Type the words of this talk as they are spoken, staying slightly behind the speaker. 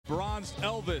bronzed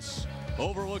Elvis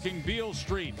overlooking Beale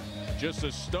Street, just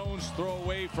a stone's throw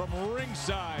away from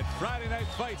ringside. Friday night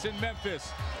fights in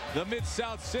Memphis. The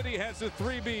Mid-South City has the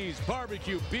 3Bs,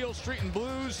 barbecue, Beale Street and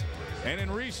blues, and in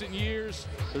recent years,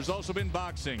 there's also been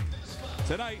boxing.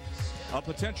 Tonight, a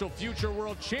potential future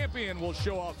world champion will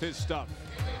show off his stuff.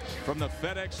 From the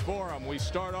FedEx Forum, we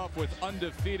start off with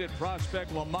undefeated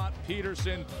prospect Lamont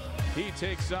Peterson. He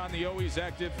takes on the always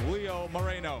active Leo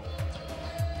Moreno.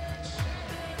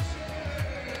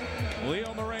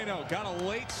 Leo Moreno got a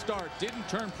late start, didn't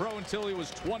turn pro until he was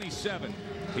 27.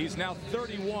 He's now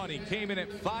 31. He came in at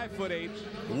 5'8",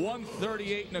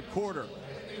 138 1/4.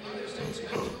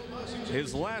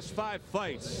 His last 5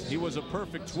 fights, he was a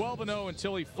perfect 12-0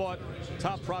 until he fought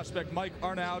top prospect Mike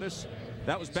Arnautis.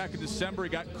 That was back in December. He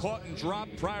got caught and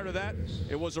dropped. Prior to that,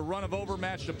 it was a run of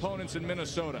overmatched opponents in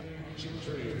Minnesota.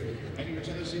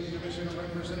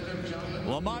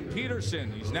 Lamont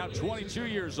Peterson, he's now 22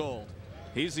 years old.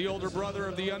 He's the older brother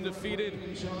of the undefeated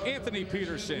Anthony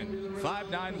Peterson,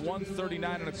 5'9",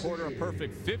 139 1/4, a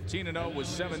perfect 15-0 with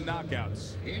 7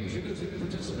 knockouts.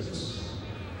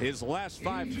 His last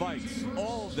 5 fights,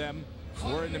 all of them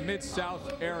were in the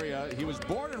Mid-South area. He was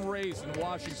born and raised in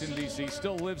Washington, D.C.,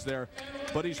 still lives there,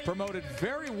 but he's promoted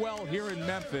very well here in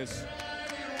Memphis.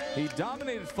 He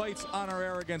dominated fights on our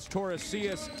air against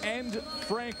Torresias and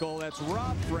Frankel. That's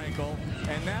Rob Frankel,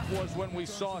 and that was when we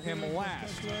saw him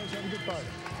last.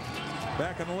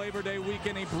 Back on the Labor Day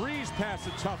weekend, he breezed past a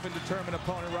tough and determined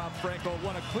opponent, Rob Frankel,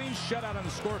 won a clean shutout on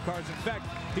the scorecards. In fact,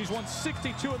 he's won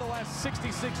 62 of the last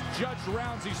 66 judged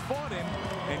rounds he's fought in,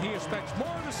 and he expects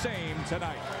more of the same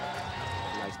tonight.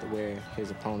 He likes to wear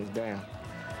his opponents down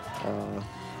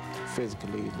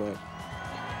physically, but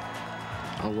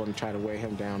I'm going to try to wear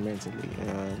him down mentally,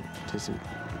 just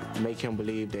make him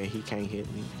believe that he can't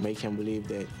hit me, make him believe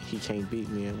that he can't beat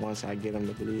me, and once I get him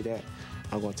to believe that,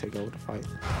 I'm going to take over the fight.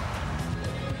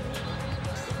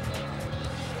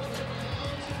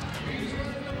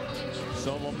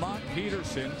 So Lamont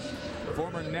Peterson,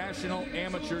 former national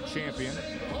amateur champion,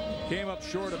 came up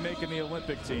short of making the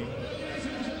Olympic team.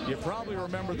 You probably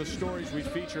remember the stories we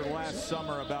featured last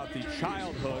summer about the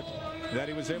childhood that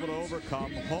he was able to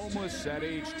overcome, homeless at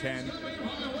age 10.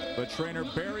 But trainer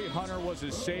Barry Hunter was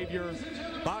his savior.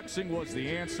 Boxing was the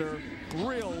answer.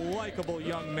 Real likable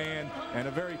young man and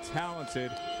a very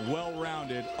talented,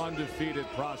 well-rounded, undefeated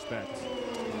prospect.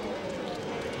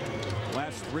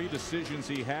 Last 3 decisions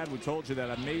he had, we told you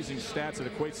that amazing stats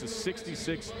that equates to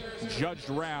 66 judged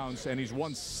rounds, and he's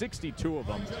won 62 of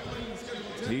them.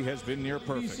 He has been near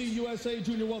perfect. USA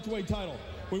Junior Welterweight title.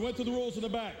 We went through the rules in the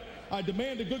back. I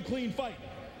demand a good, clean fight.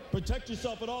 Protect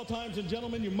yourself at all times, and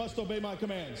gentlemen, you must obey my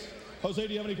commands. Jose,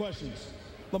 do you have any questions?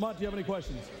 Lamont, do you have any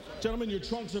questions? Gentlemen, your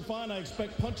trunks are fine. I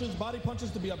expect punches, body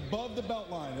punches, to be above the belt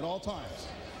line at all times.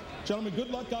 Gentlemen,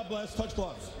 good luck. God bless. Touch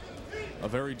gloves. A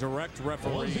very direct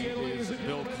referee is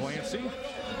Bill Clancy.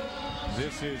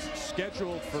 This is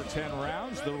scheduled for 10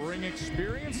 rounds. The ring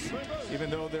experience, even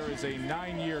though there is a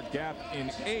 9-year gap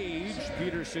in age,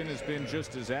 Peterson has been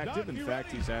just as active. In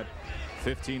fact, he's had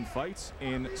 15 fights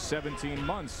in 17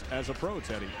 months as a pro,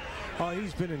 Teddy. Oh,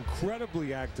 he's been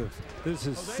incredibly active. This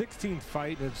is his 16th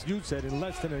fight, and as you said, in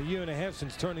less than a year and a half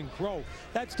since turning pro.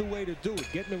 That's the way to do it.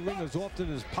 Get in the ring as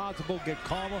often as possible, get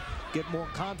calmer, get more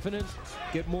confident,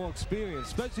 get more experience,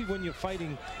 especially when you're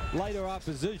fighting lighter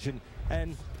opposition.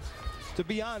 And to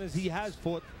be honest, he has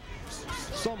fought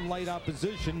some light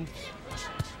opposition.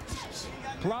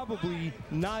 Probably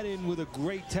not in with a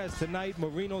great test tonight.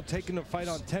 Moreno taking the fight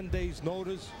on 10 days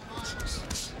notice.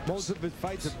 Most of his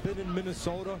fights have been in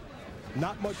Minnesota.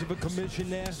 Not much of a commission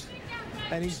there.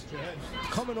 And he's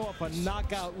coming off a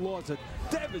knockout loss, a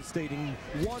devastating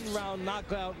 1-round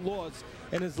knockout loss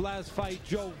in his last fight.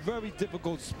 Joe, very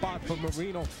difficult spot for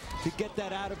Moreno to get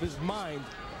that out of his mind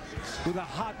with a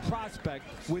hot prospect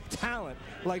with talent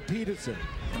like Peterson.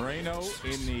 Moreno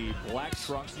in the black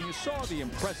trunks, and you saw the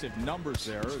impressive numbers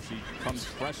there as he comes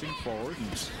pressing forward,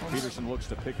 and Peterson looks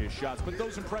to pick his shots. But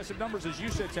those impressive numbers, as you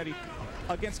said, Teddy,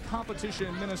 against competition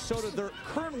in Minnesota, there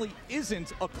currently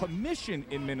isn't a commission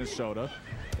in Minnesota.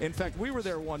 In fact, we were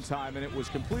there one time, and it was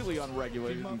completely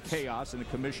unregulated and chaos in a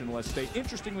commissionless state.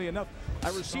 Interestingly enough,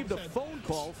 I received a phone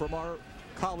call from our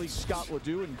colleague Scott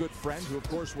Ledoux, and good friend, who of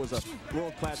course was a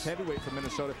world-class heavyweight from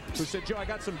Minnesota, who said, Joe, I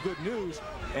got some good news.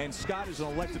 And Scott is an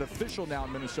elected official now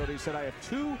in Minnesota. He said, I have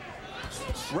 2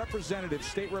 representatives,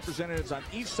 state representatives on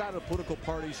each side of the political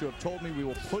parties who have told me we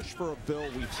will push for a bill.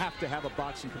 We have to have a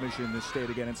boxing commission in this state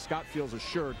again, and Scott feels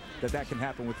assured that that can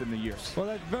happen within the year. Well,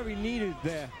 that's very needed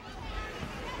there.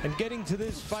 And getting to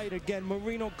this fight again,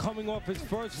 Moreno coming off his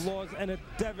first loss and a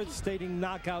devastating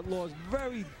knockout loss.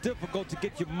 Very difficult to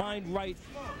get your mind right,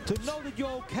 to know that you're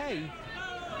okay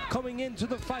coming into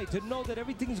the fight, to know that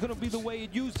everything's going to be the way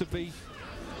it used to be.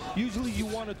 Usually you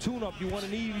want a tune-up, you want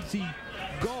an easy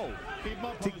go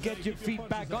to get your feet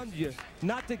back under you.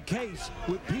 Not the case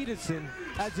with Peterson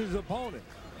as his opponent.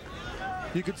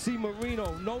 You can see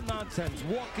Moreno, no nonsense,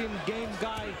 walk-in game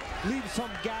guy, leaves some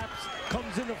gaps,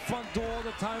 comes in the front door all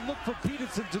the time. Look for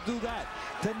Peterson to do that,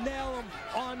 to nail him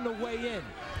on the way in.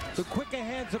 The quicker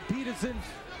hands of Peterson,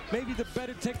 maybe the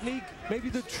better technique, maybe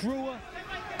the truer,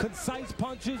 concise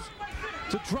punches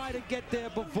to try to get there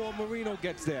before Moreno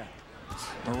gets there.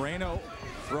 Moreno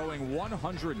throwing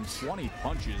 120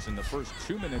 punches in the first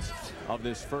 2 minutes of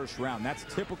this first round. That's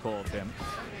typical of him.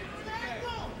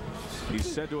 He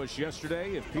said to us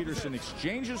yesterday, if Peterson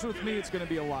exchanges with me, it's going to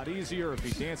be a lot easier. If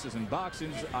he dances in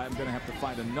boxing, I'm going to have to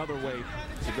find another way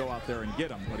to go out there and get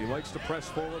him. But he likes to press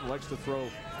forward, likes to throw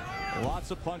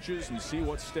lots of punches and see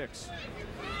what sticks.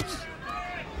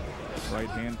 Right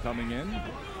hand coming in.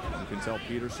 You can tell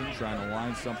Peterson trying to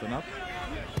line something up.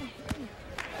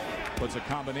 Puts a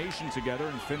combination together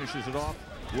and finishes it off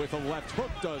with a left hook,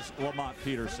 does Lamont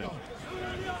Peterson.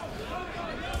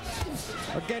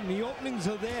 Again, the openings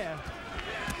are there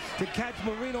to catch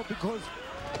Moreno because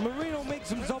Moreno makes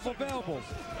himself available.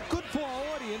 Good for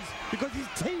our audience because he's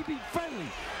TV friendly.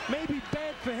 Maybe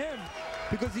bad for him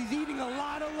because he's eating a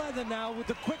lot of leather now with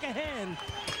the quicker hand.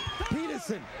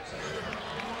 Peterson.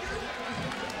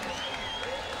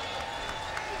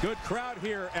 Good crowd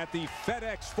here at the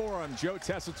FedEx Forum. Joe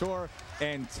Tessitore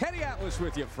and Teddy Atlas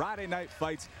with you. Friday night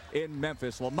fights in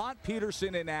Memphis. Lamont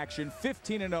Peterson in action,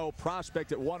 15-0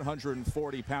 prospect at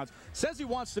 140 pounds. Says he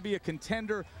wants to be a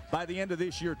contender by the end of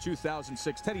this year,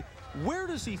 2006. Teddy, where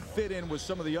does he fit in with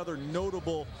some of the other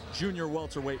notable junior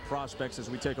welterweight prospects as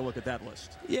we take a look at that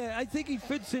list? Yeah, I think he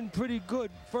fits in pretty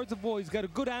good. First of all, he's got a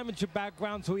good amateur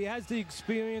background, so he has the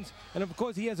experience. And, of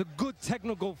course, he has a good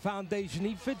technical foundation.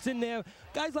 He fits in there.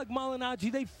 Guys like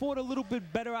Malignaggi, they fought a little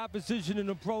bit better opposition in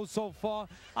the pros so far.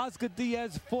 Oscar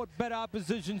Diaz fought better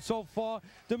opposition so far.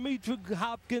 Dimitri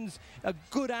Hopkins, a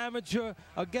good amateur.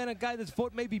 Again, a guy that's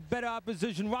fought maybe better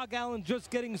opposition. Rock Allen just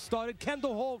getting started.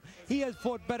 Kendall Holt, he has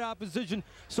fought better opposition.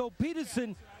 So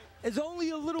Peterson is only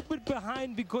a little bit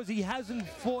behind because he hasn't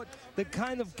fought the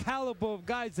kind of caliber of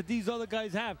guys that these other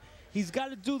guys have. He's got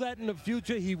to do that in the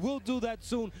future. He will do that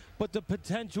soon, but the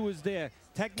potential is there.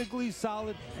 Technically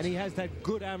solid, and he has that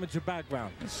good amateur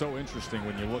background. It's so interesting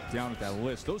when you look down at that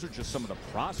list. Those are just some of the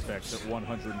prospects at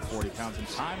 140 pounds. And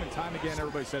time again,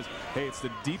 everybody says, hey, it's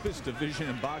the deepest division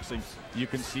in boxing. You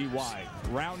can see why.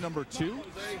 Round number 2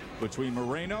 between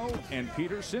Moreno and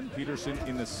Peterson. Peterson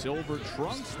in the silver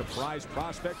trunks, the prize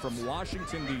prospect from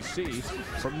Washington, D.C.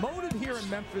 Promoted here in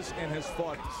Memphis and has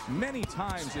fought many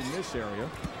times in this area.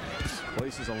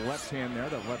 Places a left hand there.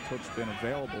 That left hook's been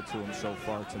available to him so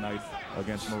far tonight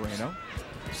against Moreno.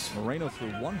 Moreno threw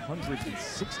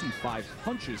 165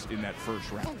 punches in that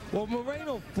first round. Well,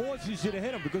 Moreno forces you to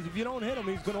hit him because if you don't hit him,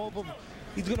 he's going to overwhelm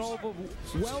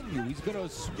you. He's going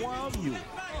to swarm you.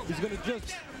 He's going to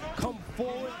just come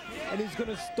forward and he's going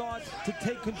to start to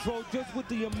take control just with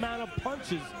the amount of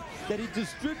punches that he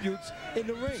distributes in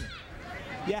the ring.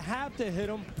 You have to hit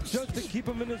him just to keep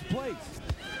him in his place.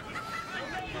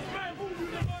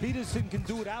 Peterson can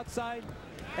do it outside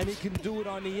and he can do it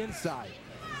on the inside.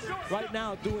 Right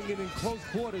now, doing it in close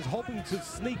quarters, hoping to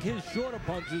sneak his shorter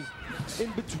punches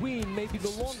in between maybe the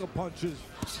longer punches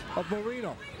of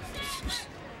Moreno.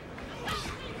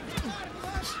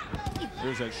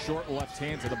 There's a short left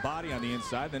hand to the body on the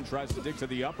inside, then tries to dig to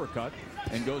the uppercut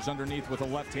and goes underneath with a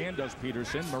left hand, does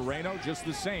Peterson. Moreno just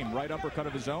the same, right uppercut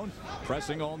of his own,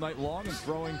 pressing all night long and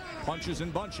throwing punches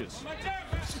in bunches.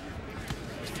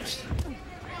 He's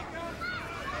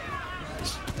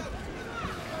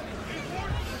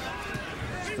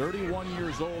 31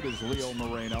 years old is Leo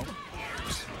Moreno.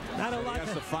 Not a lot. He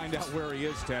has to find out where he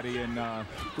is, Teddy, and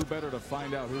who better to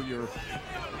find out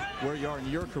where you are in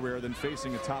your career than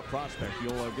facing a top prospect.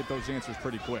 You'll get those answers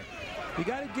pretty quick. You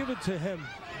got to give it to him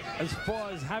as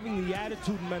far as having the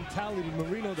attitude and mentality,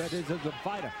 Moreno, that is, as a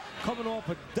fighter. Coming off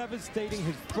a devastating,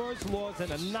 his first loss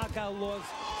and a knockout loss.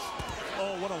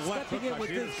 Oh, what a left hook. Stepping in with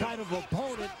this kind of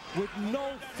opponent with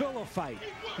no filler fight,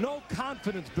 no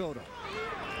confidence builder.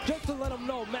 Just to let him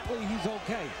know mentally he's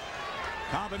okay.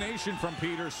 Combination from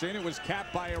Peterson. It was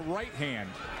capped by a right hand.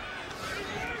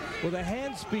 With the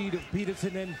hand speed of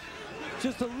Peterson and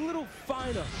just a little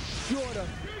finer, shorter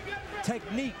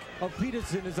technique of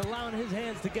Peterson is allowing his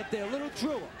hands to get there a little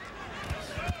truer.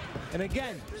 And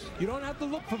again, you don't have to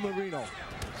look for Moreno.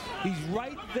 He's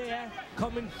right there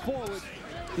coming forward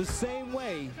the same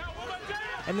way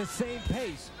and the same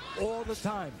pace all the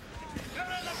time.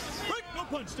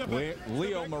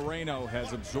 Leo Moreno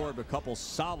has absorbed a couple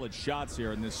solid shots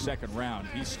here in this second round.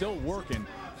 He's still working,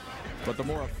 but the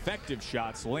more effective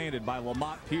shots landed by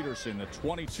Lamont Peterson, the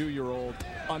 22-year-old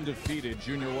undefeated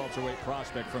junior welterweight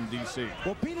prospect from D.C.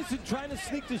 Well, Peterson trying to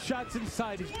sneak the shots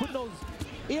inside. He's putting those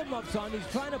earmuffs on. He's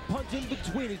trying to punch in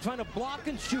between. He's trying to block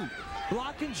and shoot.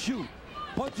 Block and shoot.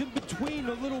 Punch in between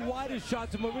the little wider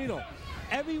shots of Moreno.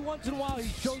 Every once in a while, he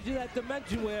shows you that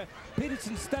dimension where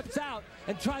Peterson steps out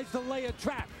and tries to lay a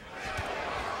trap.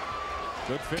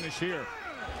 Good finish here.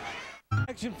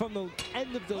 Action from the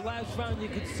end of the last round, you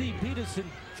can see Peterson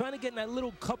trying to get in that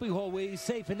little cubbyhole where he's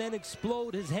safe and then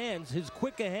explode his hands, his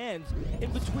quicker hands, in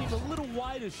between the little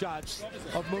wider shots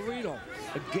of Moreno.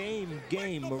 A game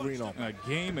Moreno. A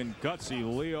game and gutsy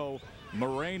Leo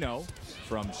Moreno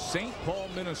from St. Paul,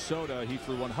 Minnesota. He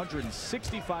threw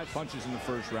 165 punches in the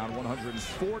first round,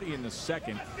 140 in the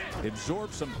second.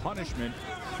 Absorbed some punishment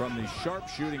from the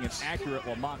sharpshooting and accurate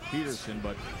Lamont Peterson,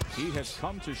 but he has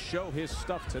come to show his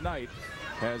stuff tonight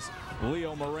as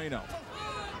Leo Moreno.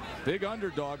 Big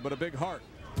underdog, but a big heart.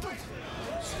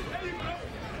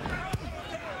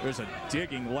 There's a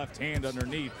digging left hand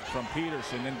underneath from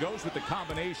Peterson, then goes with the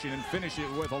combination and finishes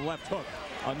it with a left hook.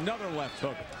 Another left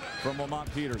hook from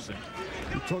Lamont Peterson.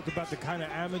 We talked about the kind of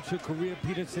amateur career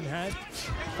Peterson had.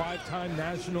 5-time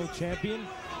national champion,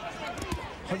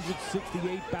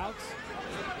 168 bouts.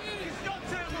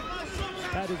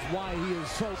 That is why he is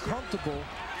so comfortable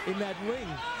in that ring,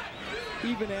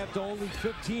 even after only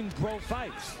 15 pro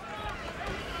fights.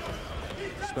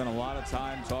 Spent a lot of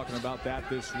time talking about that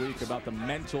this week, about the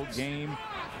mental game,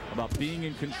 about being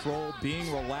in control,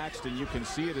 being relaxed, and you can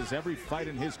see it as every fight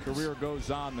in his career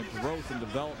goes on, the growth and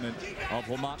development of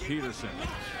Lamont Peterson.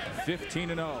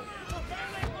 15-0.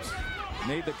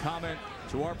 Made the comment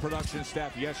to our production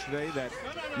staff yesterday that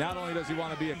not only does he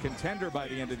want to be a contender by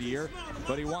the end of the year,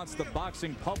 but he wants the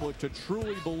boxing public to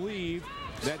truly believe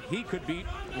that he could beat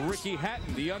Ricky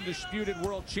Hatton, the undisputed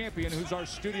world champion, who's our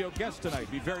studio guest tonight.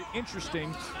 Be very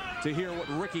interesting to hear what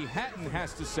Ricky Hatton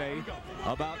has to say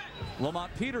about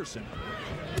Lamont Peterson.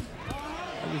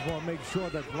 I just want to make sure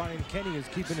that Brian Kenny is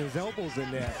keeping his elbows in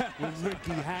there with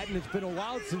Ricky Hatton. It's been a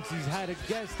while since he's had a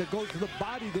guest that goes to the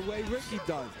body the way Ricky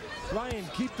does. Brian,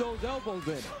 keep those elbows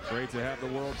in. Great to have the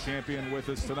world champion with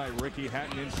us tonight. Ricky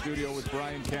Hatton in studio with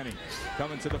Brian Kenny.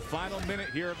 Coming to the final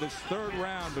minute here of this third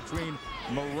round between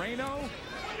Moreno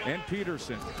and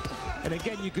Peterson. And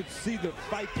again, you could see the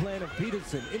fight plan of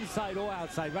Peterson, inside or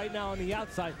outside. Right now on the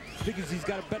outside, because he's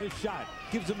got a better shot.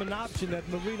 Gives him an option that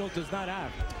Moreno does not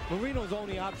have. Moreno's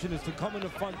only option is to come in the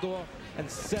front door and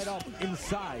set up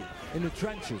inside in the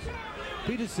trenches.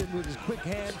 Peterson, with his quick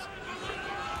hands,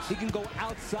 he can go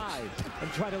outside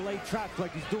and try to lay traps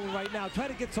like he's doing right now. Try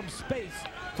to get some space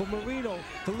for Moreno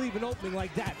to leave an opening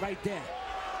like that right there.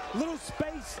 Little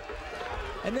space,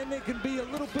 and then there can be a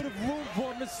little bit of room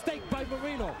for a mistake by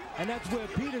Moreno. And that's where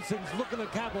Peterson's looking to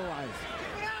capitalize.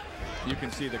 You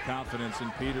can see the confidence in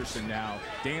Peterson now,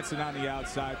 dancing on the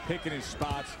outside, picking his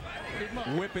spots,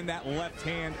 whipping that left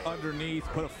hand underneath,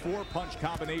 put a 4-punch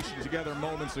combination together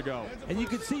moments ago. And you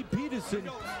can see Peterson,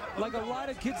 like a lot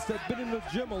of kids that have been in the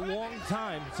gym a long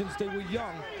time since they were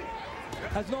young,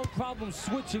 has no problem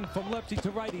switching from lefty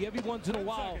to righty. Every once in a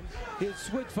while, he'll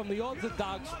switch from the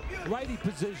orthodox righty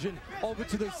position over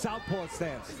to the southpaw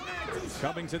stance.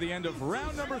 Coming to the end of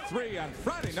round number 3 on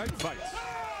Friday Night Fights.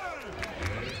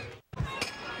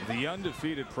 The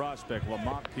undefeated prospect,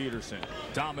 Lamont Peterson,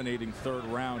 dominating third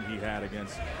round he had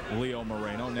against Leo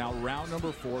Moreno. Now round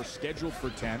number 4, scheduled for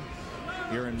 10,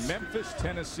 here in Memphis,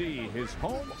 Tennessee, his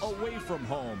home away from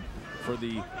home for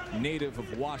the native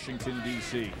of Washington,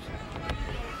 D.C.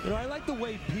 You know, I like the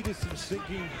way Peterson's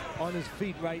thinking on his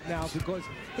feet right now, because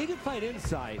he can fight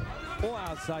inside or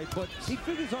outside, but he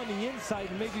figures on the inside,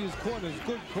 and maybe his corner is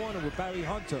good corner with Barry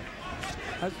Hunter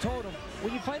has told him,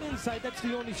 when you fight inside, that's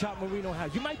the only shot Moreno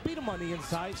has. You might beat him on the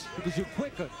inside because you're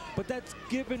quicker, but that's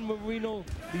given Moreno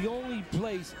the only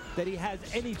place that he has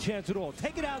any chance at all.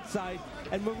 Take it outside,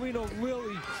 and Moreno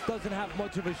really doesn't have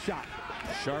much of a shot.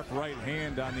 Sharp right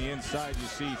hand on the inside. You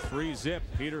see 3-zip.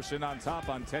 Peterson on top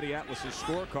on Teddy Atlas's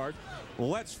scorecard.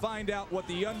 Let's find out what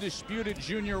the undisputed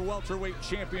junior welterweight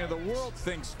champion of the world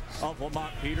thinks of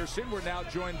Lamont Peterson. We're now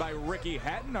joined by Ricky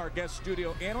Hatton, our guest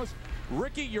studio analyst.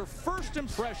 Ricky, your first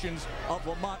impressions of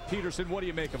Lamont Peterson, what do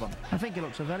you make of him? I think he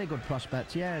looks a very good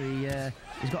prospect. Yeah,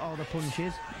 he's got all the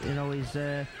punches. You know,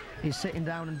 he's sitting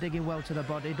down and digging well to the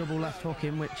body, double left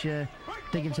hooking, which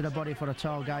digging to the body for a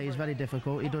tall guy is very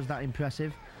difficult. He does that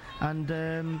impressive,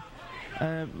 and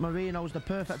Moreno's the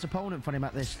perfect opponent for him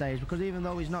at this stage, because even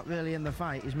though he's not really in the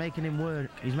fight, he's making him work,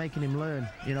 he's making him learn,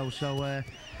 you know. So,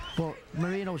 but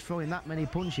Moreno's throwing that many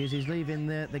punches, he's leaving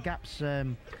the gaps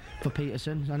for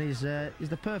Peterson, and he's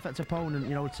the perfect opponent,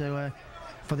 you know,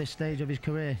 for this stage of his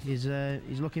career. He's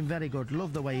looking very good.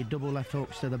 Love the way he double left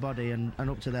hooks to the body and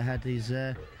up to the head.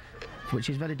 Which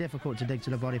is very difficult to dig to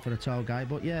the body for a tall guy,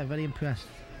 but yeah, very impressed.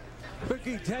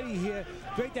 Ricky, Teddy here.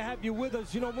 Great to have you with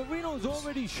us. You know, Moreno's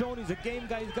already shown he's a game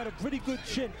guy. He's got a pretty good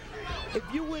chin. If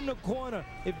you were in the corner,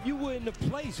 if you were in the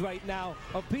place right now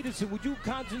of Peterson, would you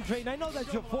concentrate? And I know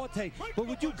that's your forte, but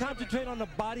would you concentrate on the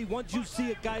body once you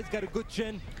see a guy's got a good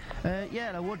chin?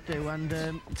 Yeah, I would do,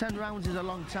 and 10 rounds is a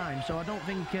long time, so I don't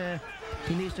think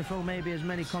he needs to throw maybe as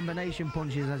many combination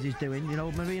punches as he's doing. You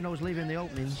know, Moreno's leaving the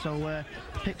opening, so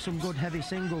pick some good heavy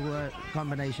single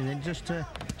combinations in, just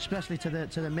especially to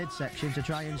the midsection, to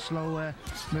try and slow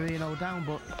Moreno down.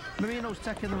 But Moreno's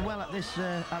taking them well at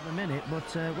the minute, but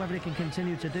whether he can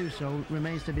continue to do so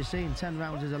remains to be seen. 10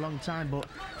 rounds is a long time, but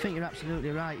I think you're absolutely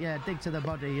right. Yeah, dig to the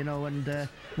body, you know, and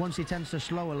once he tends to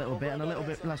slow a little bit and a little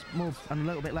bit less move and a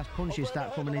little bit less punches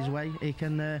start coming his way, he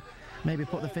can maybe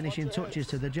put the finishing touches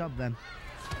to the job then.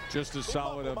 Just as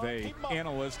solid of a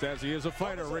analyst as he is a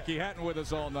fighter. Ricky Hatton with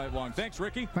us all night long. Thanks,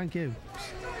 Ricky. Thank you.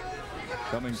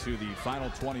 Coming to the final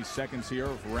 20 seconds here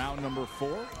of round number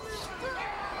 4.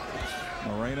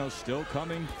 Moreno still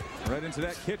coming right into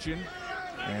that kitchen.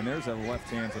 And there's a left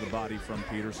hand to the body from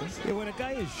Peterson. Yeah, when a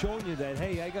guy has shown you that,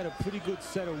 hey, I got a pretty good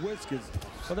set of whiskers,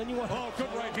 well, then you want... Oh,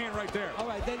 good right hand right there. All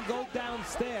right, then go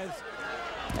downstairs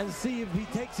and see if he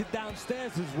takes it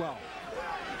downstairs as well.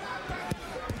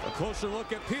 A closer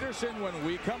look at Peterson when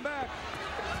we come back.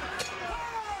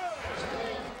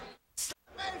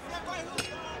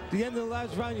 The end of the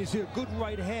last round, you see a good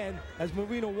right hand. As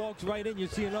Moreno walks right in, you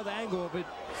see another angle of it.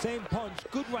 Same punch,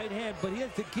 good right hand, but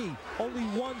here's the key. Only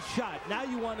one shot. Now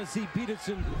you want to see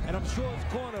Peterson, and I'm sure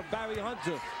his corner, Barry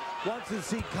Hunter, wants to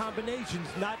see combinations,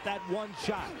 not that one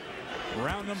shot.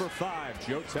 Round number 5,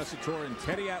 Joe Tessitore and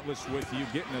Teddy Atlas with you,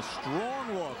 getting a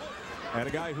strong look at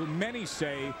a guy who many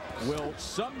say will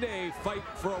someday fight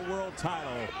for a world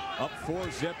title. Up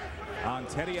 4-zip on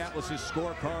Teddy Atlas's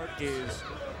scorecard is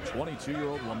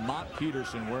 22-year-old Lamont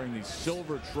Peterson wearing these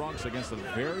silver trunks against the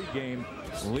very game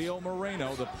Leo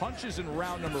Moreno. The punches in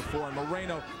round number 4, and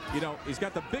Moreno, you know, he's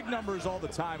got the big numbers all the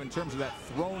time in terms of that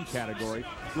thrown category,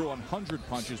 threw 100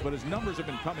 punches, but his numbers have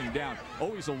been coming down.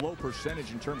 Always a low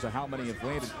percentage in terms of how many have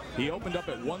landed. He opened up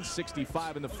at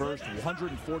 165 in the first,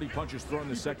 140 punches thrown in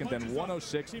the second, then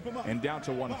 106, and down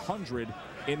to 100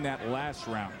 in that last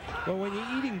round. Well, when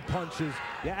you're eating punches,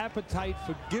 your appetite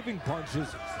for giving punches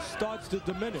starts to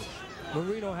diminish.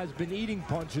 Moreno has been eating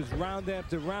punches round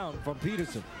after round from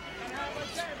Peterson.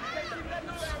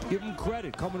 Give him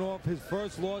credit, coming off his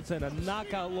first loss and a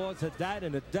knockout loss at that,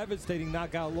 and a devastating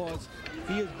knockout loss.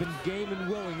 He has been game and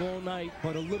willing all night,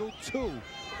 but a little too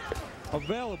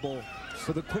available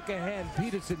for the quicker hand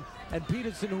Peterson, and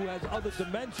Peterson, who has other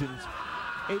dimensions,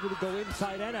 able to go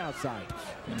inside and outside.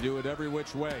 And do it every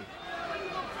which way.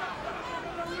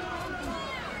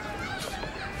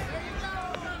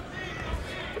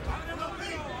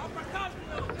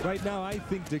 Right now, I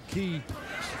think the key,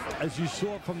 as you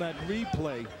saw from that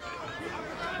replay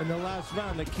in the last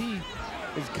round, the key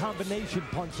is combination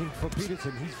punching for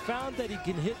Peterson. He's found that he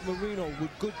can hit Moreno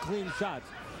with good, clean shots.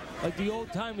 Like the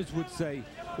old-timers would say,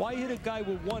 why hit a guy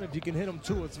with 1 if you can hit him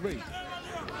 2 or 3?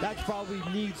 That probably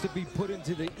needs to be put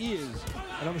into the ears,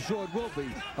 and I'm sure it will be,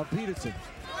 of Peterson.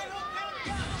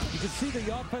 You can see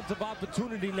the offensive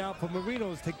opportunity now for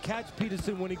Moreno is to catch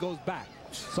Peterson when he goes back.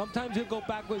 Sometimes he'll go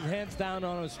back with hands down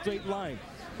on a straight line.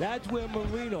 That's where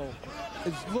Moreno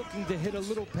is looking to hit a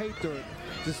little pay dirt,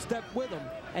 to step with him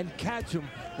and catch him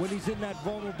when he's in that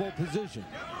vulnerable position.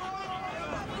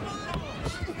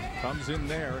 Comes in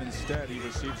there. Instead, he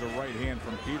receives a right hand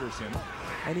from Peterson.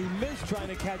 And he missed trying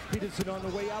to catch Peterson on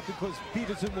the way out because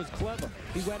Peterson was clever.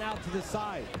 He went out to the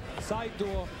side. Side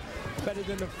door better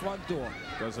than the front door.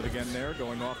 Does it again there,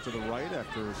 going off to the right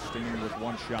after stinging with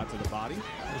 1 shot to the body.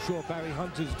 I'm sure Barry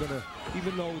Hunter's going to,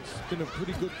 even though it's been a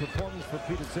pretty good performance for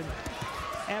Peterson,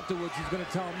 afterwards he's going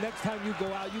to tell him, next time you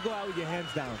go out with your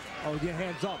hands down, or your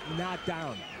hands up, not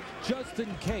down. Just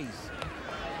in case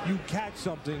you catch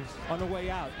something on the way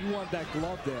out. You want that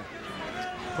glove there.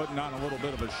 Putting on a little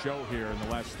bit of a show here in the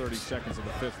last 30 seconds of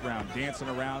the 5th round. Dancing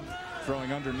around,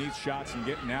 throwing underneath shots and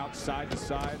getting out side to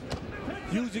side.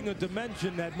 Using a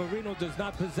dimension that Moreno does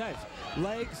not possess.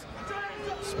 Legs,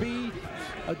 speed,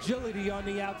 agility on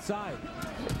the outside.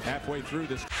 Halfway through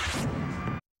this.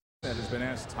 that has been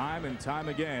asked time and time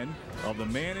again of the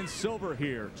man in silver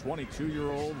here,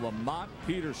 22-year-old Lamont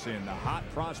Peterson, the hot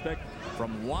prospect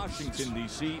from Washington,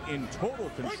 D.C., in total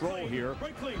control here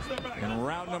in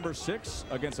round number 6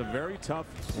 against a very tough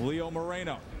Leo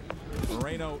Moreno.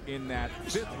 Moreno in that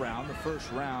 5th round, the first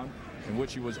round in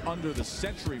which he was under the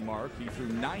century mark. He threw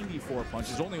 94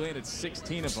 punches, only landed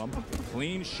 16 of them.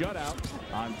 Clean shutout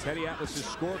on Teddy Atlas's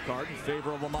scorecard in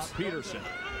favor of Lamont Peterson.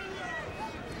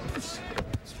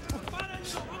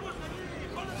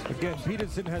 Again,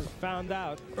 Peterson has found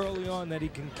out early on that he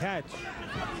can catch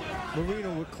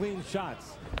Moreno with clean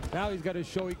shots. Now he's got to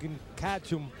show he can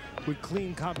catch him with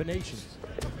clean combinations.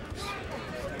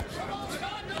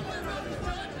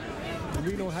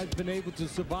 Moreno has been able to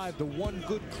survive the one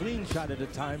good clean shot at a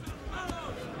time.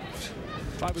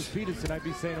 If I was Peterson, I'd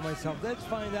be saying to myself, let's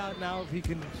find out now if he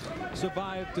can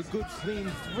survive the good clean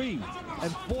 3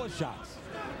 and 4 shots.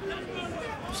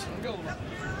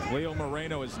 Leo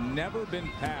Moreno has never been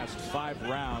past 5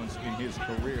 rounds in his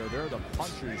career. They're the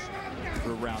punchers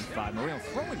for round 5. Moreno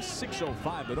throwing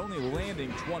 605, but only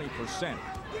landing 20%.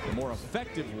 The more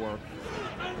effective work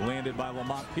landed by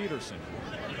Lamont Peterson.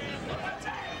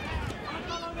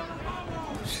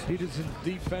 Peterson's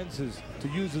defense is to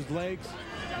use his legs,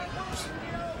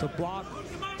 to block,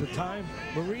 to time.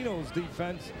 Moreno's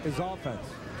defense is offense.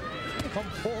 Come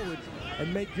forward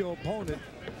and make your opponent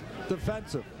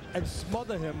defensive and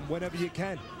smother him whenever you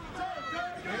can.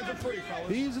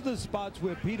 These are the spots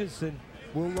where Peterson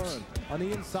will learn on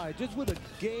the inside, just with a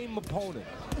game opponent.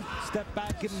 Step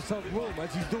back, give himself room,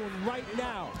 as he's doing right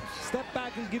now. Step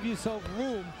back and give yourself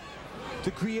room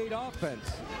to create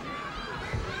offense.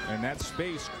 And that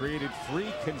space created 3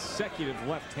 consecutive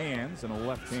left hands, and a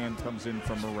left hand comes in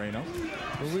from Moreno.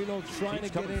 Moreno trying to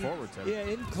get in, forward, yeah,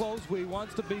 in close where he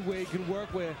wants to be, where he can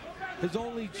work, where his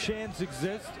only chance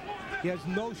exists. He has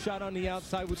no shot on the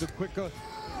outside with the quicker,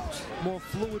 more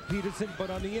fluid Peterson, but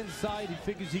on the inside, he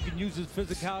figures he can use his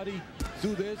physicality,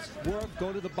 do this, work,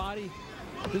 go to the body.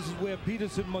 This is where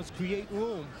Peterson must create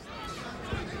room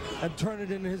and turn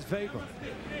it in his favor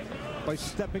by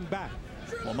stepping back.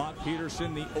 Lamont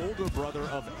Peterson, the older brother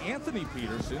of Anthony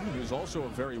Peterson, who's also a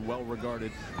very well-regarded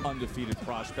undefeated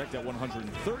prospect at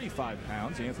 135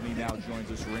 pounds. Anthony now joins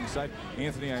us ringside.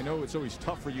 Anthony, I know it's always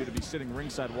tough for you to be sitting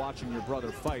ringside watching your brother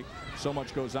fight. So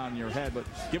much goes on in your head, but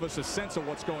give us a sense of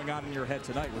what's going on in your head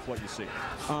tonight with what you see.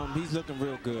 He's looking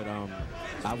real good.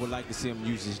 I would like to see him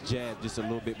use his jab just a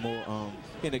little bit more.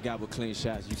 In a guy with clean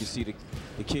shots, you can see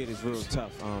the kid is real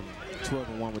tough.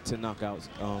 12-1 with 10 knockouts.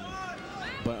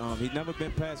 But he's never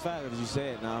been past 5, as you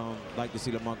said. And I'd like to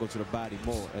see Lamont go to the body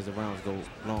more as the rounds go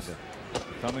longer.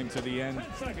 Coming to the end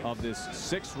of this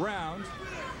 6th round,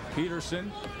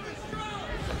 Peterson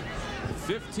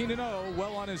 15-0,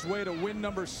 well on his way to win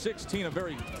number 16, a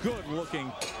very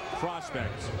good-looking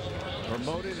prospect.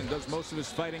 Promoted and does most of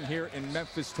his fighting here in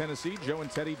Memphis, Tennessee. Joe and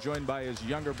Teddy joined by his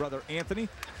younger brother, Anthony.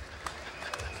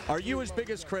 Are you his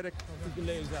biggest critic?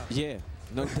 Yeah.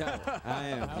 No doubt, I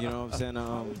am. You know what I'm saying?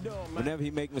 Whenever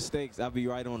he make mistakes, I'll be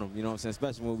right on him. You know what I'm saying?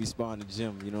 Especially when we spar in the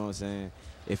gym. You know what I'm saying?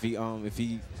 If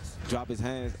he drop his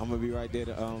hands, I'm gonna be right there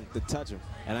to touch him.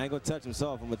 And I ain't gonna touch him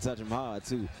soft. I'm gonna touch him hard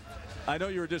too. I know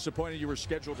you were disappointed. You were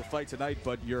scheduled to fight tonight,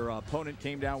 but your opponent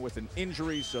came down with an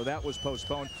injury, so that was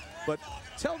postponed. But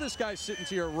tell this guy sitting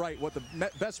to your right what the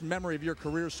best memory of your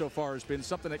career so far has been,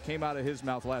 something that came out of his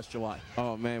mouth last July.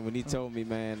 Oh, man, when he told me,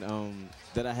 man,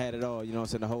 that I had it all, you know what I'm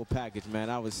saying, the whole package,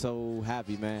 man, I was so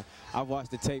happy, man. I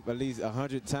watched the tape at least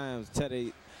 100 times.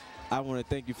 Teddy, I want to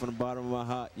thank you from the bottom of my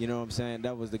heart. You know what I'm saying?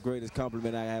 That was the greatest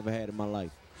compliment I ever had in my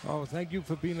life. Oh, thank you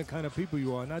for being the kind of people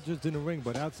you are, not just in the ring,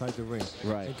 but outside the ring.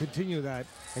 Right. And continue that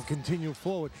and continue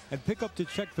forward. And pick up the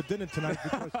check for dinner tonight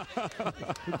because,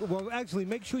 well, actually,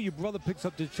 make sure your brother picks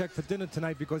up the check for dinner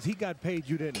tonight because he got paid,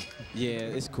 you didn't. Yeah,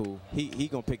 it's cool. He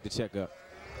gonna pick the check up.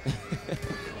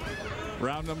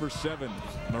 Round number 7,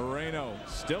 Moreno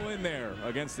still in there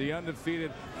against the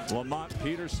undefeated Lamont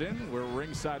Peterson. We're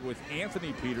ringside with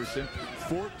Anthony Peterson,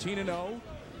 14-0.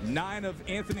 9 of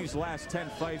Anthony's last 10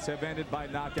 fights have ended by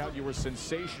knockout. You were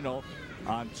sensational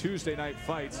on Tuesday night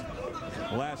fights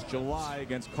last July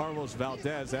against Carlos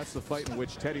Valdez. That's the fight in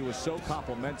which Teddy was so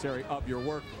complimentary of your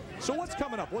work. So what's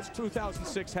coming up? What's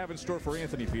 2006 have in store for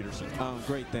Anthony Peterson?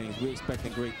 Great things. We're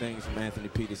expecting great things from Anthony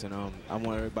Peterson. I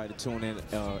want everybody to tune in.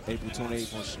 April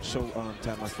 28th on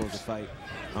Showtime I'm supposed to fight.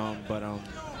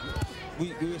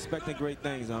 We're expecting great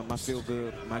things. I feel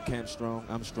good. My camp's strong.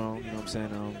 I'm strong. You know what I'm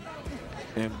saying?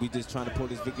 And we just trying to pull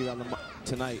this victory out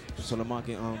tonight so Lamont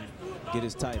can get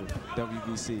his title,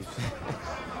 WBC.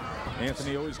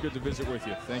 Anthony, always good to visit with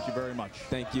you. Thank you very much.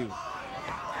 Thank you.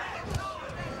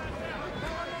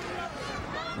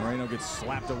 Moreno gets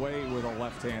slapped away with a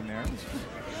left hand there.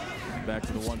 Back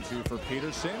to the 1-2 for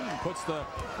Peterson. Puts the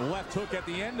left hook at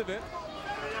the end of it.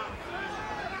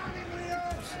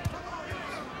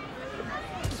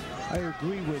 I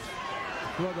agree with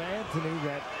Brother Anthony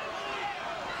that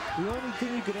the only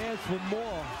thing you can ask for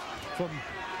more from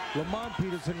Lamont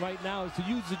Peterson right now is to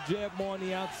use the jab more on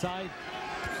the outside,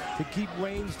 to keep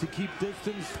range, to keep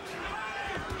distance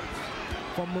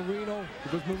from Moreno,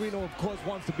 because Moreno, of course,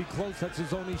 wants to be close. That's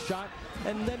his only shot.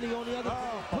 And then the only other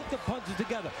put the punches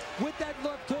together. With that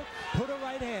left hook, put a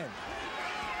right hand.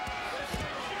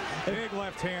 Big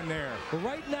left hand there. But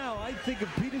right now, I think if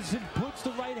Peterson puts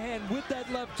the right hand with that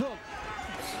left hook,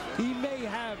 he may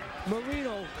have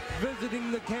Moreno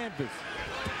visiting the canvas.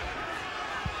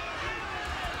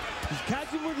 He's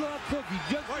catching with left hook. He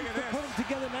just needs to put them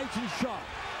together nice and sharp.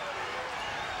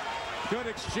 Good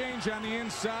exchange on the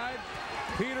inside.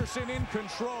 Peterson in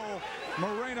control.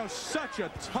 Moreno, such a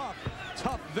tough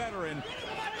veteran.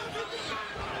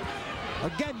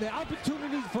 Again, the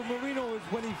opportunities for Moreno is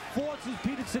when he forces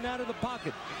Peterson out of the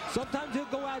pocket. Sometimes he'll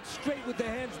go out straight with the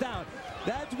hands down.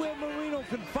 That's where Moreno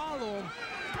can follow him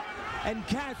and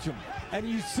catch him. And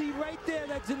you see right there,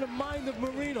 that's in the mind of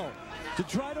Moreno, to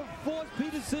try to force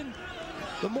Peterson,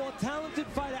 the more talented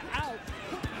fighter, out,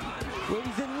 where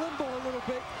he's in limbo a little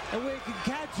bit, and where he can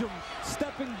catch him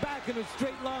stepping back in a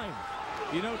straight line.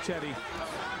 You know, Teddy,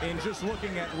 in just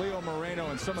looking at Leo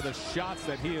Moreno and some of the shots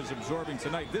that he is absorbing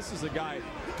tonight, this is a guy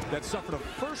that suffered a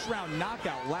first-round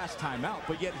knockout last time out,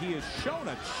 but yet he has shown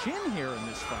a chin here in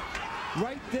this fight.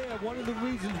 Right there, one of the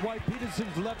reasons why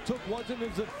Peterson's left hook wasn't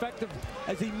as effective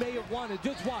as he may have wanted.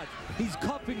 Just watch, he's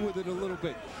cuffing with it a little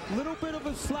bit. Little bit of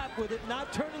a slap with it,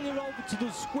 not turning it over to the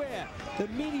square, the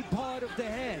meaty part of the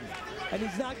hand. And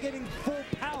he's not getting full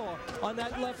power on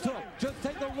that left hook. Just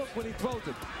take a look when he throws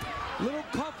it. Little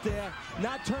cuff there,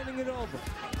 not turning it over.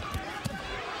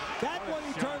 That one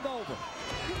he turned over.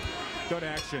 Good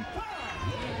action.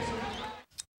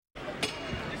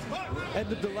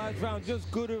 Ended the last round, just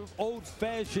good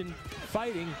old-fashioned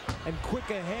fighting and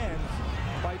quicker hands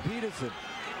by Peterson.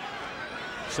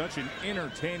 Such an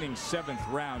entertaining 7th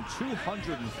round.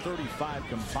 235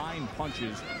 combined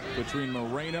punches between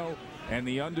Moreno and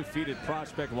the undefeated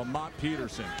prospect Lamont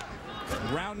Peterson.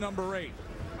 Round number 8.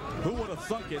 Who would have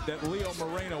thunk it that Leo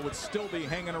Moreno would still be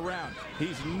hanging around?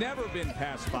 He's never been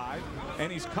past 5,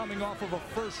 and he's coming off of a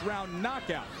first-round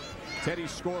knockout.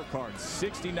 Teddy's scorecard,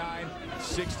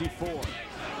 69-64.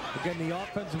 Again, the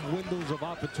offensive windows of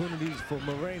opportunities for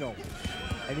Moreno,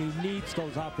 and he needs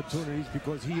those opportunities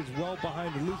because he is well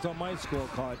behind, at least on my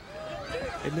scorecard,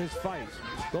 in this fight.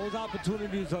 Those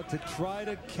opportunities are to try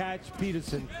to catch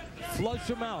Peterson, flush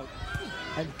him out,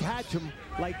 and catch him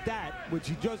like that, which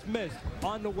he just missed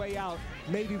on the way out,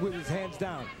 maybe with his hands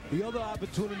down. The other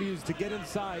opportunity is to get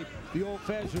inside the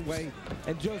old-fashioned way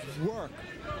and just work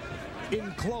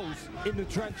in close in the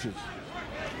trenches.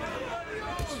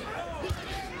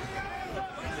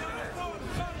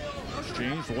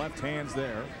 Exchanged left hands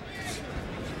there.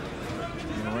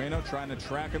 Moreno trying to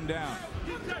track him down.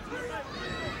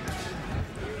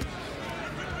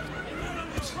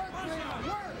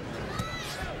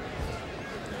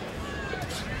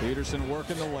 Peterson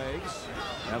working the legs.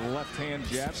 That left hand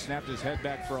jab, snapped his head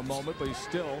back for a moment, but he's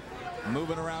still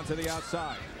moving around to the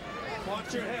outside.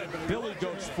 Watch your head. Billy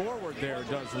goes forward there,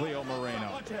 does Leo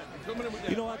Moreno.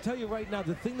 You know, I'll tell you right now,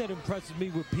 the thing that impresses me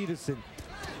with Peterson,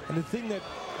 and the thing that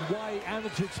why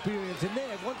amateur experience, and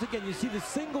there, once again, you see the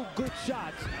single good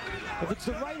shots. If it's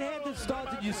the right hand that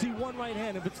starts it, you see one right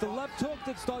hand. If it's the left hook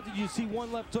that starts it, you see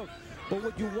one left hook. But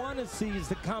what you want to see is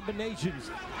the combinations.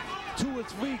 2 or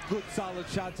 3 good solid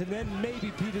shots, and then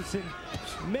maybe Peterson,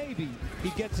 maybe he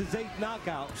gets his 8th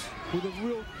knockout with a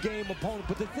real game opponent.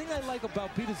 But the thing I like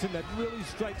about Peterson that really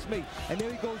strikes me, and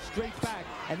there he goes straight back,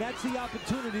 and that's the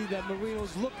opportunity that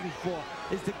Moreno's looking for,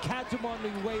 is to catch him on the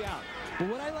way out. But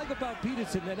what I like about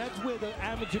Peterson, and that's where the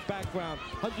amateur background,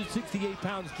 168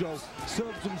 pounds, Joe,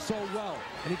 serves him so well.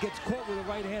 And he gets caught with a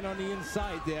right hand on the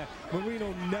inside there.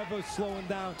 Moreno never slowing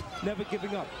down, never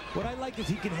giving up. What I like is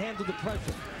he can handle the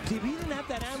pressure. See, if he didn't have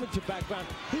that amateur background,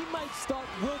 he might start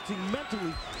wilting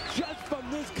mentally just from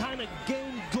this kind of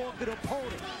game-dogged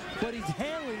opponent. But he's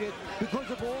handling it because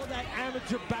of all that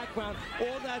amateur background,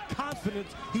 all that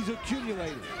confidence he's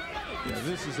accumulated. Yeah,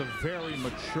 this is a very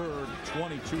matured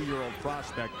 22-year-old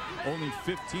prospect, only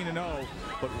 15-0,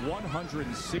 but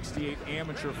 168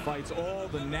 amateur fights, all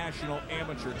the national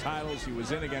amateur titles. He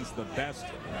was in against the best,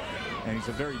 and he's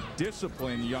a very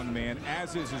disciplined young man,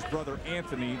 as is his brother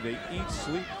Anthony. They eat,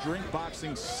 sleep, drink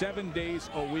boxing 7 days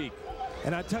a week.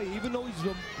 And I tell you, even though he's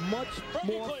a much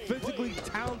more physically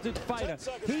talented fighter,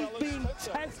 he's being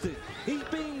tested. He's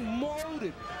being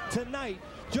molded tonight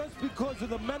just because of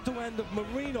the mental end of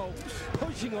Moreno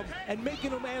pushing him and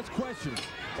making him ask questions.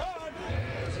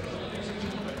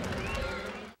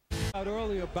 Out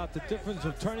earlier about the difference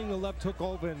of turning the left hook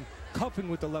over and cuffing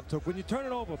with the left hook. When you turn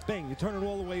it over, bang, you turn it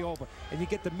all the way over, and you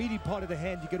get the meaty part of the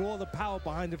hand, you get all the power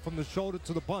behind it from the shoulder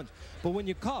to the punch. But when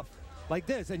you cuff like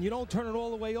this and you don't turn it all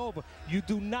the way over, you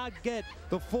do not get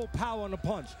the full power on the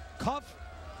punch. Cuff,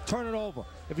 turn it over.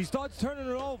 If he starts turning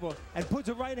it over and puts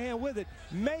a right hand with it,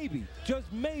 maybe,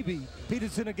 just maybe,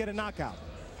 Peterson will get a knockout.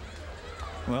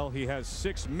 Well, he has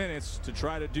 6 minutes to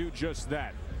try to do just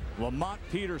that. Lamont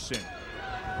Peterson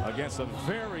against a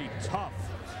very tough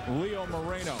Leo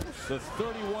Moreno, the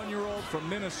 31-year-old from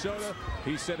Minnesota.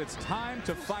 He said, it's time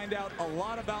to find out a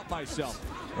lot about myself.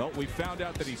 Well, we found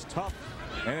out that he's tough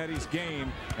and that he's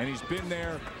game, and he's been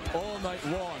there all night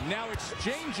long. Now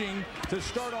exchanging to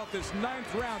start off this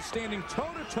 9th round, standing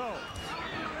toe-to-toe.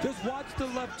 Just watch the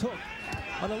left hook.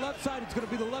 On the left side, it's going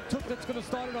to be the left hook that's going to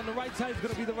start it. On the right side, it's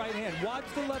going to be the right hand. Watch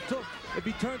the left hook if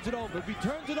he turns it over. If he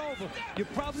turns it over, you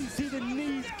probably see the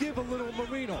knees give a little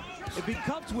Moreno. If he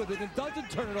cuts with it and doesn't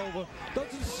turn it over,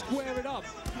 doesn't square it up,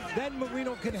 then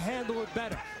Moreno can handle it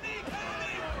better.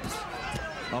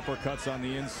 Uppercuts on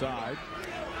the inside.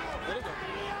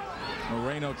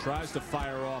 Moreno tries to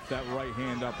fire off that right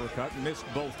hand uppercut, missed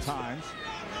both times.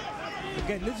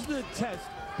 Again, this is a test.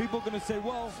 People are going to say,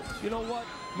 well, you know what?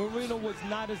 Moreno was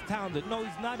not as talented. No,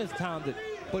 he's not as talented,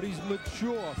 but he's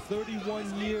mature.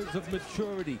 31 years of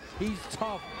maturity. He's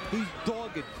tough. He's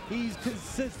dogged. He's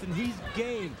consistent. He's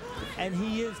game. And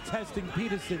he is testing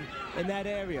Peterson in that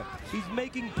area. He's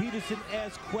making Peterson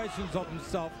ask questions of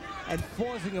himself and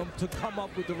forcing him to come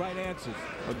up with the right answers.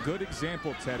 A good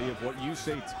example, Teddy, of what you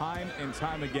say time and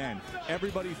time again.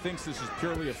 Everybody thinks this is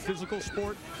purely a physical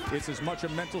sport. It's as much a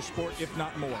mental sport, if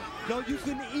not more. No, you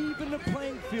can even the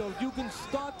playing field. You can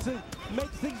start to make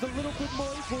things a little bit more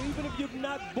equal, even if you're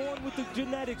not born with the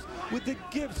genetics, with the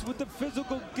gifts, with the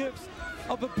physical gifts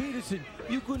of a Peterson.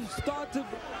 You can start to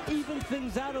even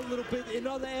things out a little bit in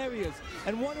other areas.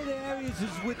 And one of the areas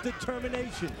is with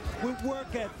determination, with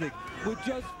work ethic, with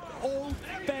just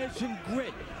old-fashioned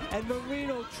grit. And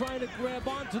Moreno trying to grab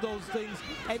onto those things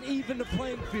and even the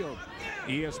playing field.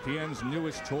 ESPN's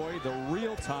newest toy, the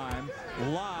real-time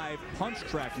live punch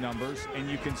track numbers, and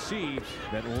you can see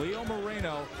that Leo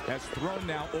Moreno has thrown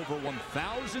now over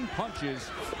 1,000 punches,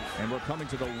 and we're coming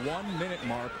to the 1-minute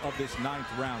mark of this 9th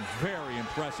round. Very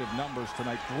impressive numbers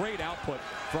tonight. Great output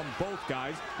from both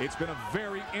guys. It's been a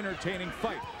very entertaining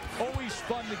fight. Always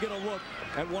fun to get a look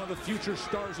at one of the future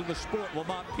stars of the sport,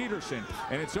 Lamont Peterson,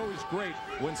 and it's always great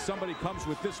when somebody comes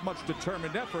with this much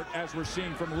determined effort, as we're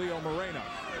seeing from Leo Moreno.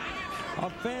 Our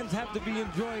fans have to be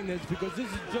enjoying this because this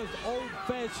is just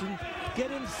old-fashioned, get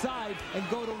inside and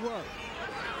go to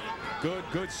work.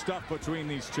 Good stuff between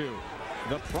these two.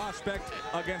 The prospect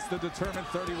against the determined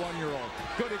 31-year-old.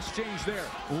 Good exchange there.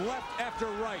 Left after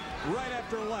right, right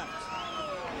after left.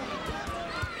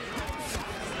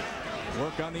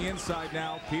 Work on the inside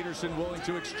now. Peterson willing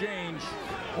to exchange.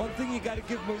 One thing you got to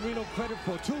give Moreno credit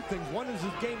for, two things. One is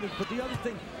his game, but the other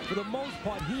thing, for the most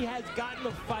part, he has gotten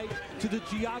the fight to the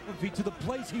geography, to the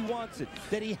place he wants it,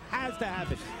 that he has to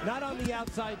have it. Not on the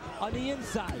outside, on the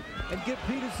inside. And give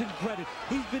Peterson credit.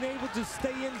 He's been able to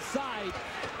stay inside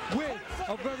with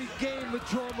a very game,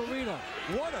 mature Moreno.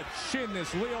 What a chin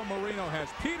this Leo Moreno has.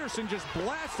 Peterson just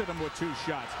blasted him with 2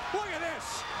 shots. Look at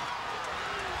this.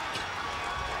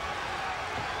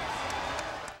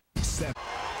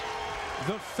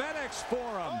 The FedEx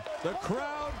Forum, the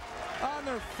crowd on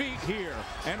their feet here,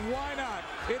 and why not?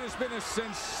 It has been a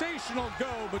sensational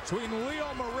go between Leo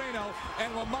Moreno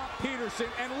and Lamont Peterson,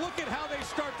 and look at how they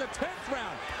start the 10th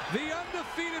round. The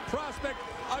undefeated prospect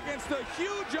against the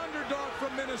huge underdog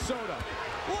from Minnesota.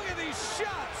 Look at these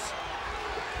shots.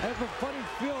 I have a funny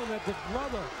feeling that the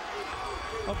brother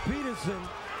of Peterson,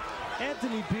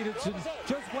 Anthony Peterson,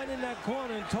 just went in that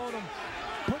corner and told him,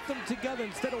 put them together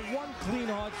instead of 1 clean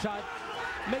hard shot,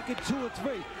 make it 2 or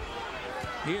 3.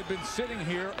 He had been sitting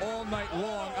here all night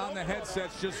long on the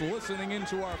headsets just listening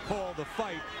into our call to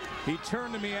fight. He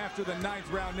turned to me after the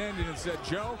 9th round ended and said,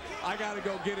 Joe, I got to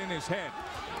go get in his head.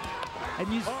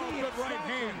 And you see good right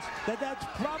hands. That's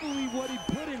probably what he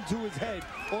put into his head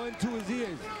or into his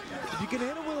ears. If you can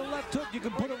hit him with a left hook, you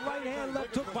can put a right hand,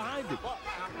 left hook behind it.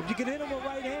 If you can hit him with a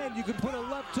right hand, you can put a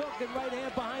left hook and right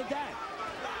hand behind that.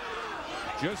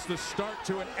 Just the start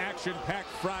to an action-packed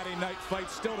Friday night fight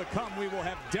still to come. We will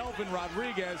have Delvin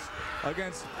Rodriguez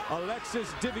against Alexis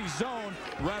Divizon.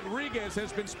 Rodriguez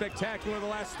has been spectacular the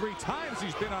last 3 times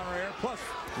he's been on our air. Plus,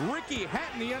 Ricky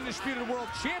Hatton, the undisputed world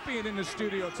champion, in the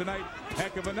studio tonight.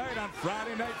 Heck of a night on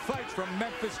Friday Night Fights from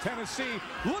Memphis, Tennessee.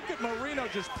 Look at Moreno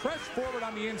just press forward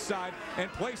on the inside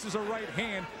and places a right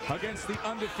hand against the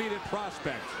undefeated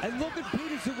prospect. And look at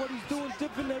Peterson, what he's doing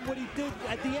different than what he did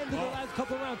at the end of the last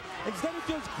couple of rounds. Instead of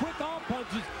just quick arm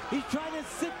punches, he's trying to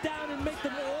sit down and make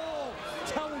them all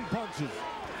telling punches.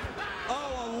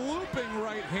 Oh, a looping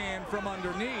right hand from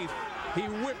underneath. He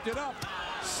whipped it up.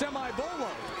 Semi-bolo.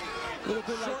 Little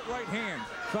bit short right hand.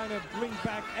 Trying to bring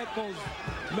back echoes,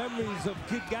 memories of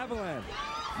Kid Gavilan.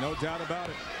 No doubt about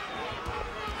it.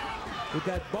 With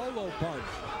that bolo punch.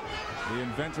 The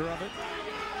inventor of it.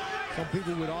 Some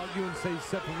people would argue and say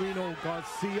Seferino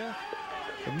Garcia,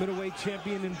 the middleweight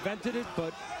champion, invented it,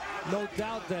 but no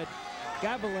doubt that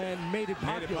Gavilan made it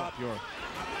popular.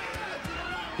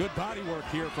 Good body work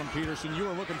here from Peterson. You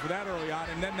were looking for that early on,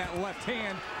 and then that left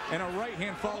hand and a right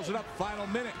hand follows it up. Final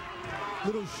minute.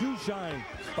 Little shoe shine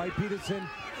by Peterson.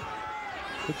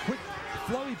 The quick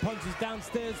flurry punches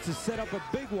downstairs to set up a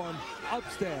big one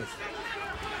upstairs.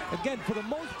 Again, for the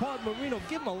most part, Moreno,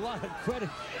 give him a lot of credit.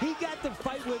 He got the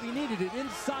fight where he needed it,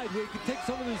 inside, where he could take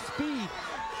some of the speed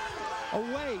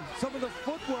away, some of the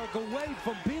footwork away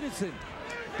from Peterson.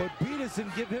 But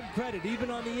Peterson, give him credit, even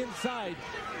on the inside,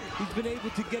 he's been able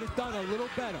to get it done a little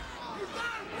better.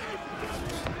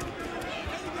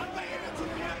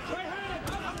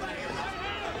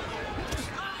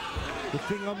 The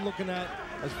thing I'm looking at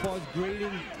as far as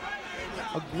grading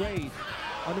a grade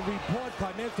on the report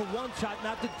card, man, it's the 1 shot,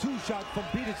 not the 2 shot from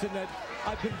Peterson that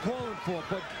I've been calling for.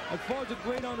 But as far as a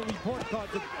grade on the report card,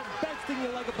 the best thing you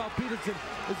like about Peterson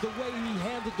is the way he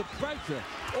handled the pressure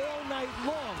all night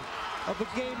long of a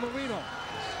game Moreno.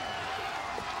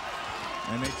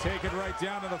 And they take it right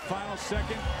down to the final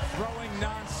second, throwing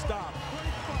non-stop.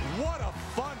 What a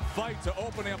fun fight to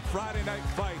open up Friday Night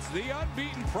Fights. The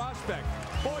unbeaten prospect.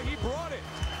 Boy, he brought it.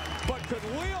 But could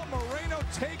Leo Moreno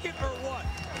take it or what?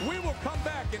 We will come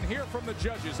back and hear from the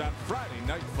judges on Friday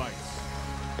Night Fights.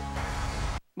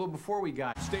 Well, before we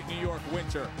got State New York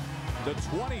winter, the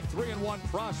 23-1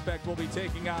 prospect will be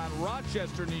taking on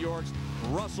Rochester, New York's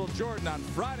Russell Jordan on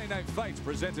Friday Night Fights,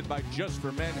 presented by Just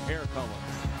for Men Hair Color,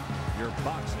 your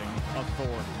boxing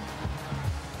authority.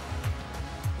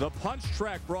 The Punch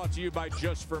Track brought to you by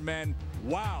Just for Men.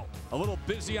 Wow, a little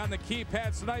busy on the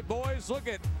keypads tonight, boys. Look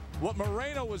at what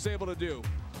Moreno was able to do.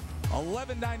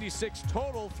 1196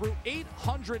 total through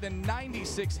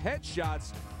 896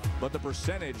 headshots, but the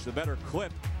percentage, the better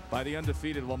clip by the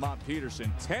undefeated Lamont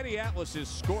Peterson. Teddy Atlas's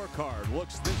scorecard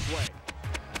looks this way.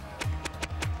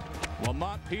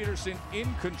 Lamont Peterson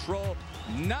in control,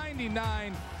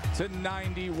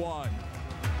 99-91.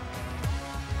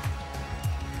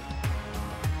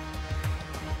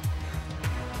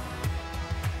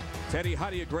 Teddy, how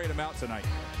do you grade him out tonight?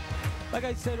 Like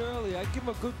I said earlier, I give him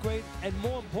a good grade, and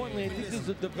more importantly, I think this is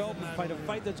a development fight, a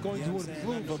fight that's going to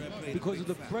improve him because of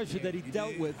the pressure that he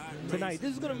dealt with tonight.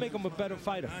 This is going to make him a better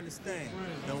fighter. I understand.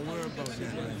 Don't worry about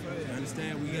that, man. I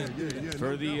understand we got it.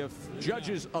 For the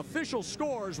judges' official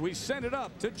scores, we send it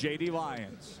up to J.D.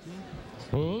 Lyons.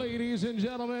 Ladies and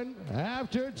gentlemen,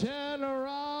 after 10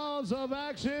 rounds of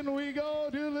action, we go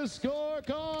to the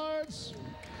scorecards.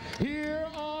 Here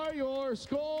are your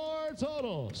score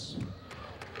totals.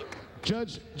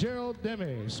 Judge Gerald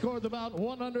Demme scored the bout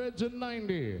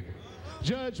 100-90.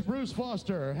 Judge Bruce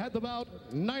Foster had the bout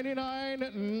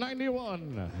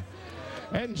 99-91.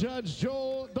 And Judge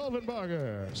Joel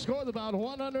Dolvenbarger scored the bout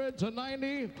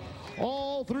 100-90.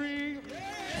 All three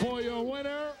for your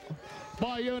winner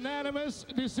by unanimous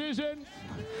decision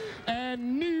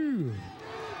and new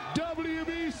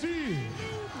WBC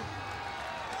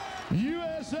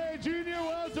USA Junior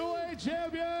Welterweight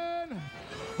Champion,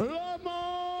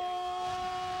 Lamont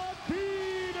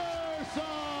Peterson.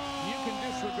 You can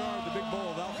disregard the big bowl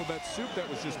of alphabet soup that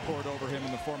was just poured over him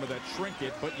in the form of that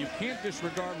trinket, but you can't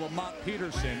disregard Lamont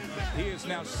Peterson. He is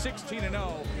now 16-0.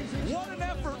 What an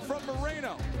effort from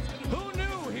Moreno. Who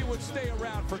knew he would stay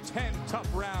around for 10 tough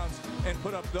rounds and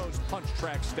put up those Punch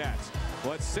Track stats?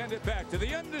 Let's send it back to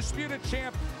the undisputed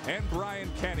champ and Brian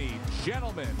Kenny.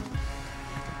 Gentlemen.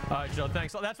 All right, Joe,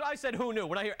 thanks. That's what I said, who knew?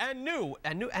 When I hear and knew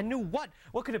what?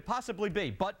 What could it possibly be?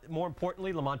 But more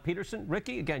importantly, Lamont Peterson.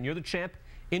 Ricky, again, you're the champ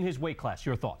in his weight class.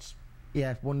 Your thoughts?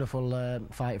 Yeah, wonderful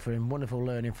fight for him. Wonderful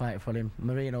learning fight for him.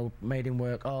 Moreno made him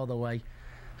work all the way.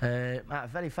 at a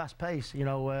very fast pace. You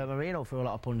know, Moreno threw a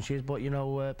lot of punches, but you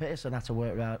know, Peterson had to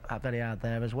work very hard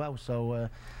there as well. So.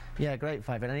 Yeah, great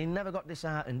fight, and he never got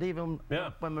disheartened. Even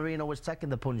when Moreno was taking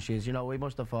the punches, you know, he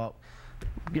must have thought,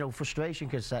 you know, frustration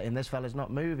could set in. This fella's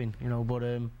not moving, you know. But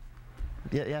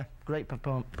yeah, great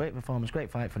performance,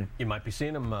 great fight for him. You might be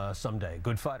seeing him someday.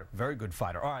 Good fighter, very good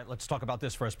fighter. All right, let's talk about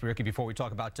this first, Ricky, before we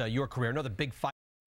talk about your career. Another big fight.